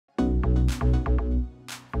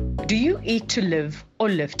Do you eat to live or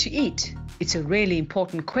live to eat? It's a really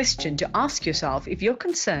important question to ask yourself if you're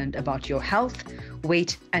concerned about your health,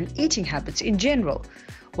 weight, and eating habits in general.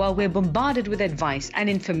 While we're bombarded with advice and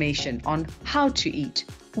information on how to eat,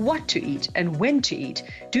 what to eat, and when to eat,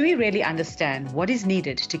 do we really understand what is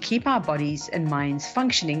needed to keep our bodies and minds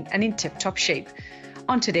functioning and in tip-top shape?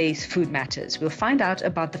 On today's Food Matters, we'll find out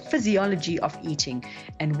about the physiology of eating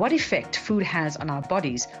and what effect food has on our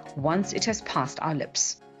bodies once it has passed our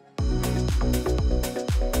lips.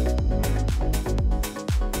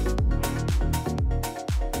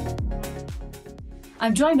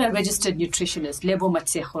 I'm joined by registered nutritionist Lebo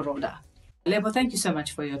Matsekhorola. Lebo, thank you so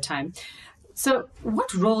much for your time. So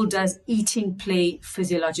what role does eating play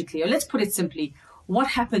physiologically? Or let's put it simply, what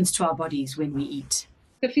happens to our bodies when we eat?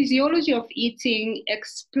 The physiology of eating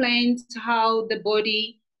explains how the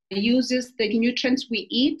body uses the nutrients we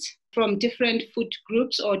eat from different food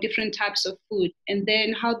groups or different types of food, and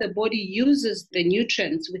then how the body uses the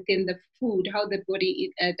nutrients within the food, how the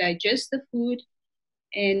body digests the food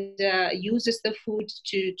and uses the food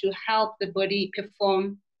to help the body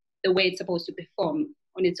perform the way it's supposed to perform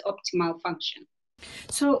on its optimal function.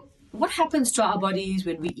 So what happens to our bodies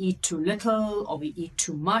when we eat too little or we eat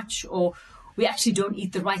too much or we actually don't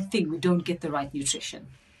eat the right thing, we don't get the right nutrition?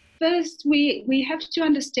 First, we have to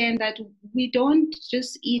understand that we don't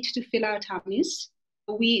just eat to fill our tummies.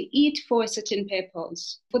 We eat for a certain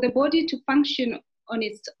purpose. For the body to function on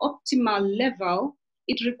its optimal level,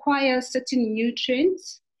 it requires certain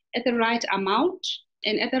nutrients at the right amount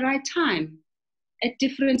and at the right time at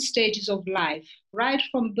different stages of life, right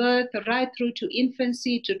from birth, right through to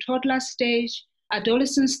infancy, to toddler stage,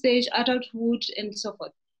 adolescent stage, adulthood, and so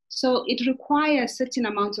forth. So it requires certain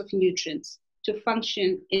amounts of nutrients to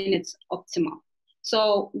function in its optimal.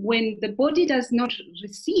 So when the body does not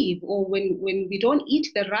receive, or when we don't eat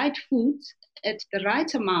the right foods at the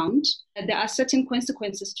right amount, there are certain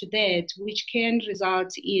consequences to that which can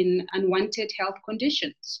result in unwanted health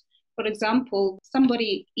conditions. For example,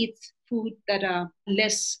 somebody eats food that are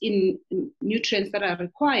less in nutrients that are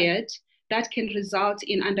required, that can result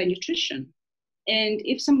in undernutrition. And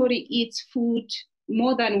if somebody eats food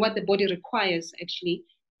more than what the body requires, actually,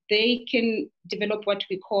 they can develop what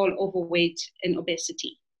we call overweight and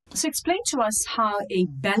obesity. So explain to us how a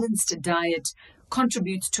balanced diet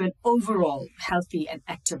contributes to an overall healthy and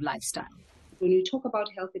active lifestyle. When we talk about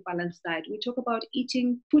healthy balanced diet, we talk about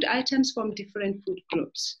eating food items from different food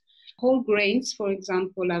groups. Whole grains, for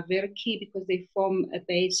example, are very key because they form a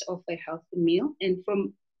base of a healthy meal. And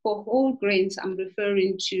for whole grains, I'm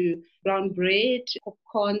referring to brown bread,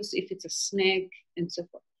 popcorns, if it's a snack, and so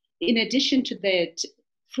forth. In addition to that,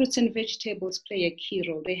 fruits and vegetables play a key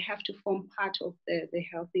role. They have to form part of the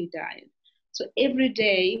healthy diet. So every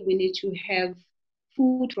day we need to have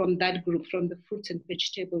food from that group, from the fruits and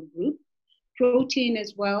vegetable group. Protein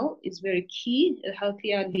as well is very key,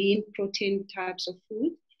 healthier, lean protein types of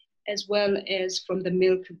food, as well as from the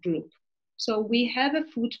milk group. So we have a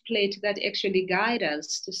food plate that actually guides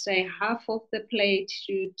us to say half of the plate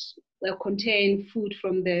should contain food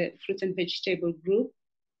from the fruit and vegetable group.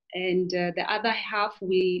 And the other half,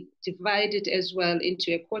 we divide it as well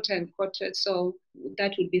into a quarter and quarter. So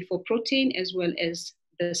that would be for protein as well as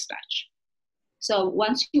the starch. So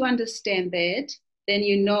once you understand that, then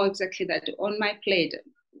you know exactly that on my plate,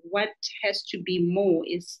 what has to be more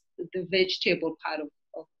is the vegetable part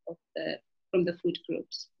from the food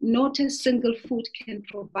groups. Not a single food can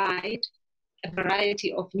provide a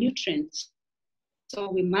variety of nutrients.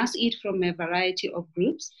 So we must eat from a variety of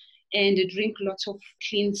groups and drink lots of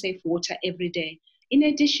clean, safe water every day. In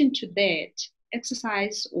addition to that,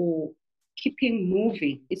 exercise or keeping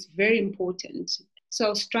moving is very important.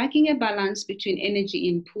 So striking a balance between energy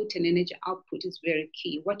input and energy output is very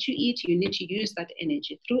key. What you eat, you need to use that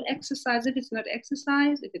energy through exercise. If it's not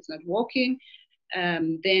exercise, if it's not walking,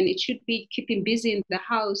 then it should be keeping busy in the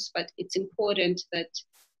house, but it's important that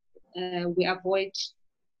we avoid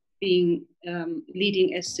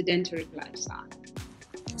leading a sedentary lifestyle.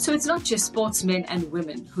 So it's not just sportsmen and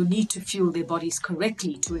women who need to fuel their bodies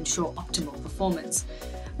correctly to ensure optimal performance.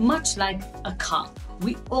 Much like a car,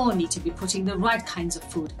 we all need to be putting the right kinds of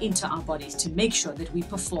food into our bodies to make sure that we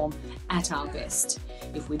perform at our best.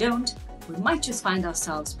 If we don't, we might just find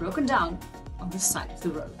ourselves broken down on the side of the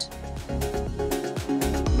road.